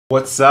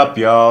What's up,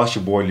 y'all? It's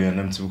your boy Leon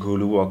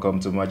Mtukulu. Welcome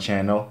to my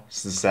channel.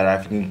 It's the South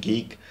African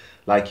Geek.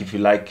 Like if you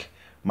like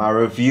my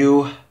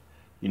review,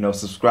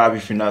 subscribe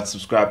if you're not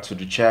subscribed to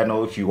the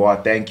channel. If you are,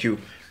 thank you.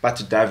 About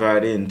to dive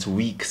right into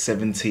week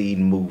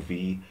 17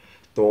 movie,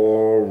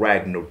 Thor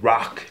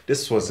Ragnarok.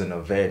 This was an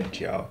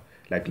event, y'all.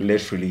 Like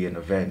literally an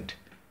event.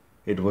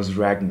 It was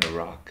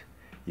Ragnarok,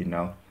 you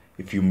know.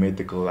 If you're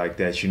mythical like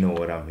that, you know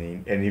what I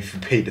mean. And if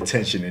you paid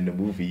attention in the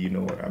movie, you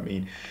know what I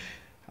mean.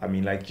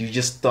 Like you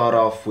just start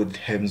off with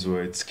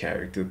Hemsworth's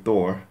character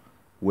Thor,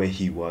 where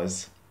he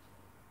was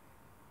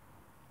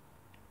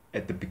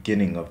at the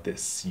beginning of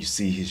this. You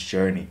see his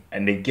journey,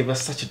 and they give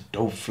us such a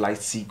dope flight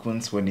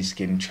sequence when he's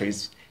getting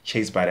chased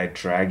by that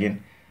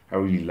dragon. I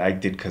really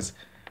liked it because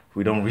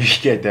we don't really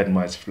get that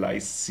much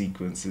flight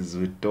sequences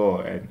with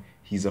Thor, and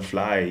he's a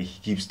flyer. He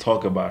keeps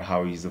talking about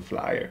how he's a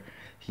flyer.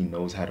 He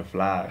knows how to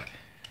fly,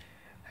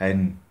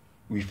 and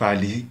we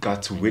finally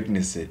got to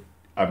witness it.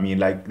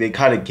 Like they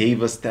kind of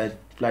gave us that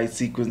flight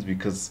sequence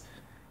because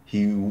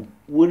he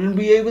wouldn't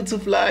be able to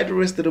fly the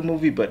rest of the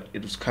movie, but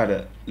it was kind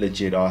of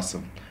legit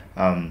awesome.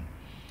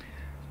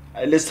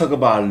 Let's talk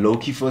about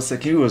Loki for a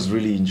second. He was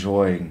really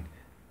enjoying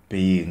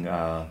being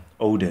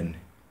Odin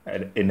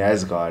in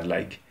Asgard,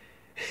 like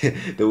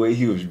the way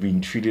he was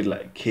being treated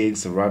like king,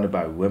 surrounded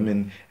by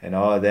women and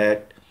all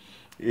that.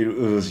 It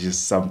was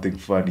just something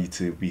funny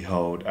to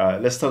behold.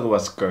 Let's talk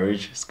about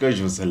Scourge.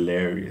 Scourge was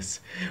hilarious.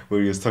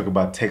 When he was talking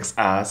about Tex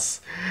ass,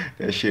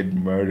 that shit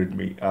murdered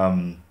me.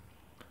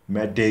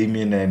 Matt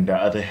Damon and the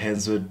other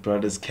Hemsworth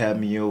brothers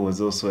cameo was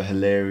also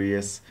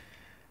hilarious.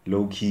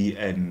 Loki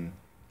and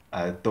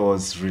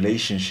Thor's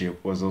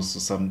relationship was also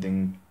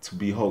something to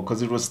behold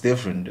because it was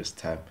different this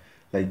time.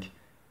 Like you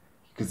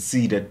could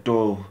see that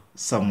Thor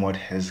somewhat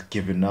has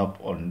given up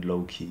on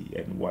Loki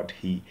and what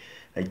he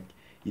like.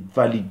 It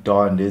finally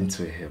dawned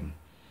into him.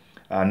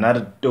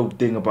 Another dope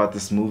thing about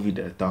this movie,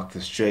 the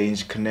Doctor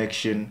Strange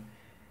connection,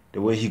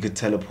 the way he could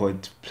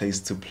teleport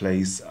place to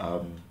place,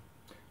 a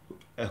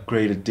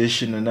great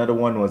addition. Another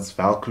one was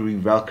Valkyrie.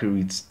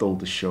 Valkyrie stole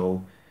the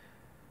show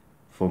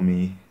for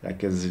me.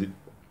 Like as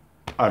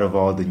out of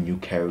all the new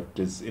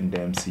characters in the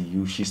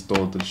MCU, she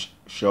stole the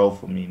show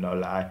for me. No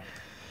lie.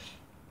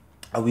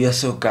 We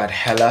also got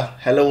Hela.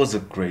 Hela was a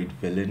great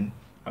villain.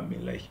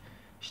 Like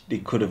they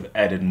could have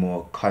added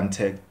more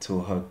context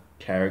to her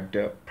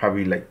character,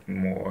 probably like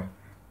more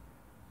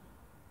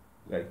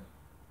like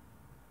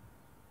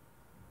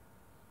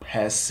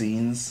past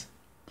scenes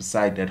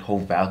beside that whole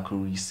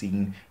Valkyrie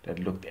scene that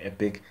looked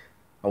epic.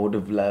 I would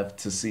have loved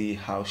to see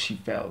how she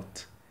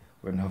felt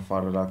when her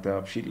father locked her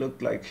up. She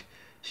looked like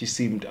she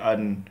seemed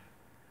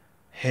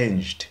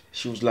unhinged.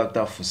 She was locked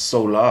up for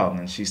so long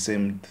and she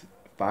seemed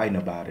fine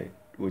about it,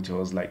 which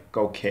was like,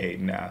 okay,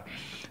 now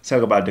let's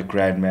talk about the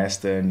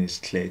Grandmaster and his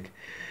clique.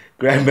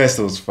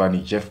 Grandmaster was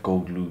funny. Jeff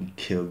Goldblum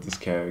killed this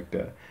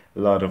character. A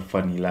lot of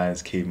funny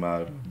lines came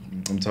out.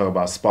 I'm talking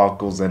about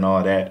sparkles and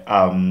all that.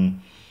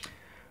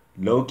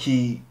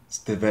 Loki's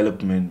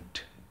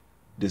development,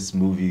 this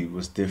movie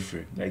was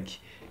different. Like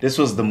this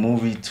was the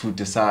movie to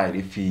decide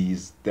if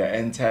he's the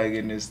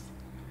antagonist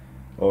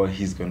or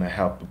he's gonna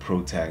help the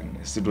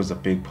protagonist. It was a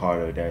big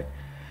part of that.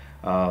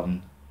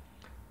 Um,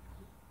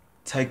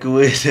 Taika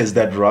Waititi as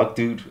that rock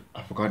dude.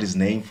 I forgot his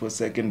name for a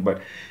second,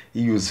 but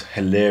he was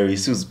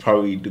hilarious. He was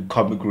probably the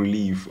comic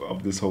relief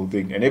of this whole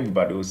thing, and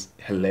everybody was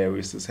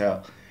hilarious as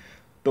hell.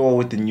 Thor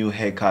with the new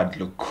haircut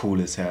looked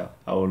cool as hell.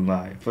 I won't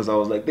lie. First I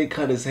was like, they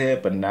cut his hair,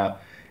 but now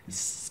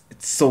it's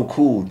so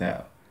cool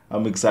now.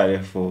 I'm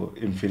excited for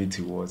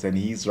Infinity Wars, and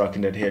he's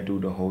rocking that hairdo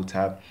the whole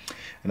time.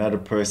 Another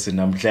person,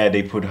 I'm glad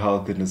they put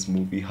Hulk in this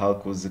movie.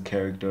 Hulk was a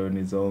character on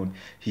his own.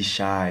 He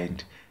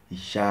shined. He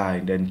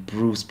shined, and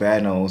Bruce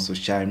Banner also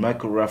shined.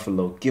 Michael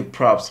Ruffalo, give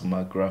props to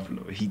Michael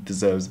Ruffalo. He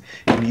deserves.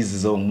 He needs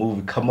his own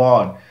movie. Come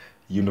on,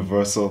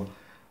 Universal.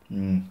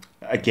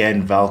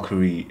 Again,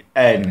 Valkyrie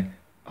and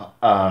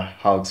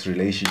Hulk's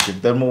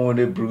relationship. That moment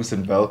that Bruce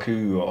and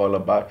Valkyrie were all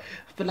about.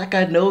 I feel like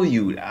I know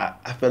you.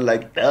 I feel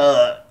like,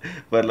 but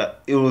like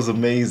it was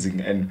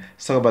amazing. And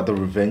let's talk about the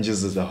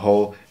Revengers as a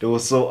whole. They were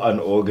so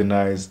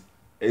unorganized.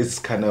 It's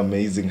kind of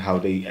amazing how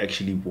they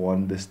actually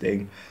won this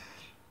thing.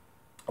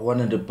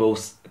 One of the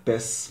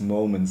best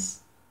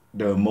moments,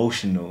 the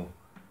emotional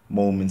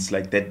moments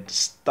like that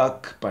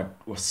stuck but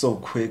was so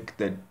quick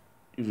that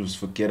it was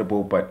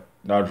forgettable but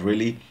not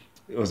really.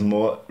 It was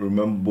more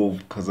rememberable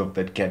because of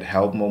that get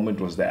help moment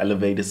was the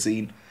elevator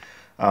scene.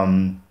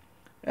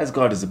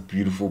 Asgard is a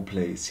beautiful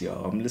place,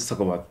 y'all. Let's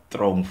talk about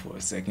Throne for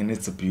a second.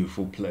 It's a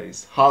beautiful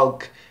place.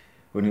 Hulk,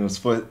 when he was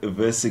first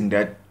versing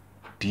that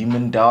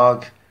demon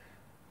dog,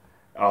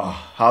 oh,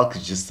 Hulk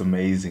is just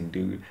amazing,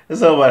 dude.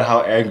 Let's talk about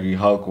how angry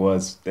Hulk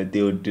was that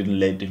they didn't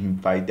let him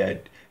fight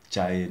that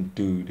giant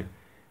dude.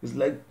 It's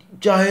like,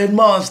 giant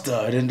monster.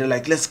 And then they're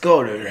like, let's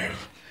go.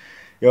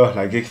 Yo,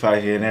 like if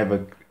I can have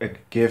a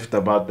gift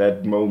about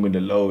that moment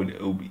alone,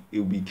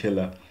 it'll be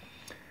killer.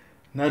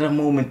 Another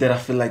moment that I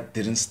feel like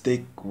didn't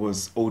stick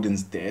was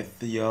Odin's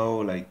death, yo.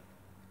 Like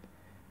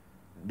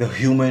the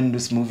humor in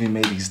this movie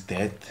made his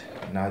death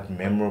not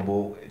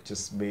memorable. It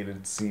just made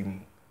it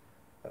seem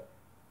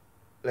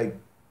like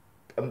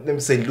let me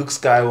say Luke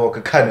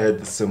Skywalker kind of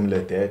had a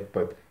similar death,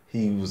 but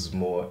he was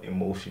more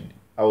emotionally.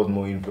 I was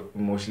more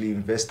emotionally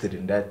invested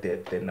in that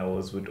death than I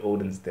was with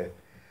Odin's death.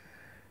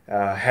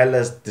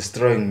 Hela's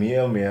destroying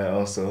Mjolnir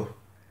also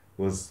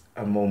was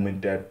a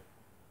moment that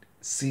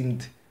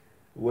seemed,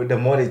 well, the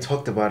more they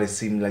talked about it,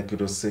 seemed like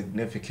it was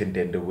significant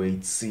than the way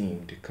it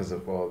seemed because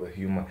of all the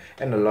humor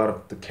and a lot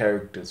of the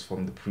characters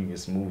from the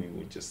previous movie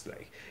were just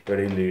like, they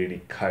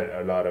literally cut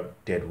a lot of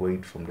dead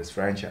weight from this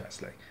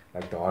franchise,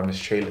 like the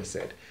honest trailer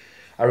said.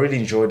 I really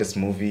enjoyed this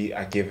movie.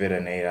 I give it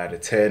an 8 out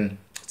of 10.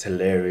 It's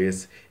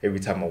hilarious.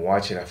 Every time I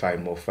watch it, I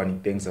find more funny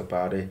things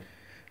about it.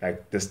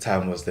 Like this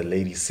time was the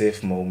Lady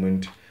Sif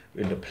moment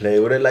in the play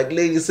where they're like,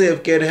 Lady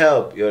Sif, get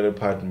help. The other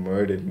part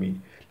murdered me.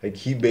 Like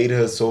he made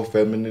her so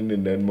feminine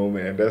in that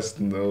moment, and that's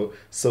no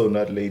so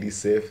not Lady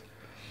Sif.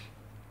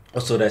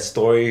 Also, that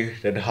story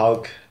that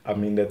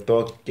that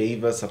Thor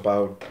gave us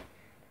about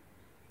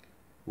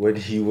when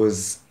he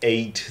was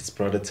 8, his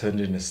brother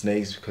turned into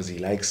snakes because he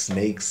likes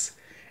snakes.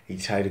 He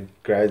tried to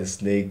grab the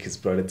snake, his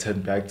brother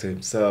turned back to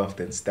himself,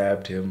 then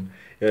stabbed him.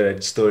 Yo,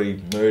 that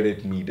story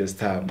murdered me this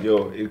time.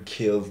 Yo, it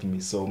killed me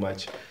so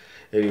much.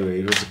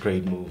 Anyway, it was a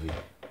great movie.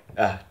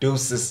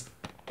 Deuces.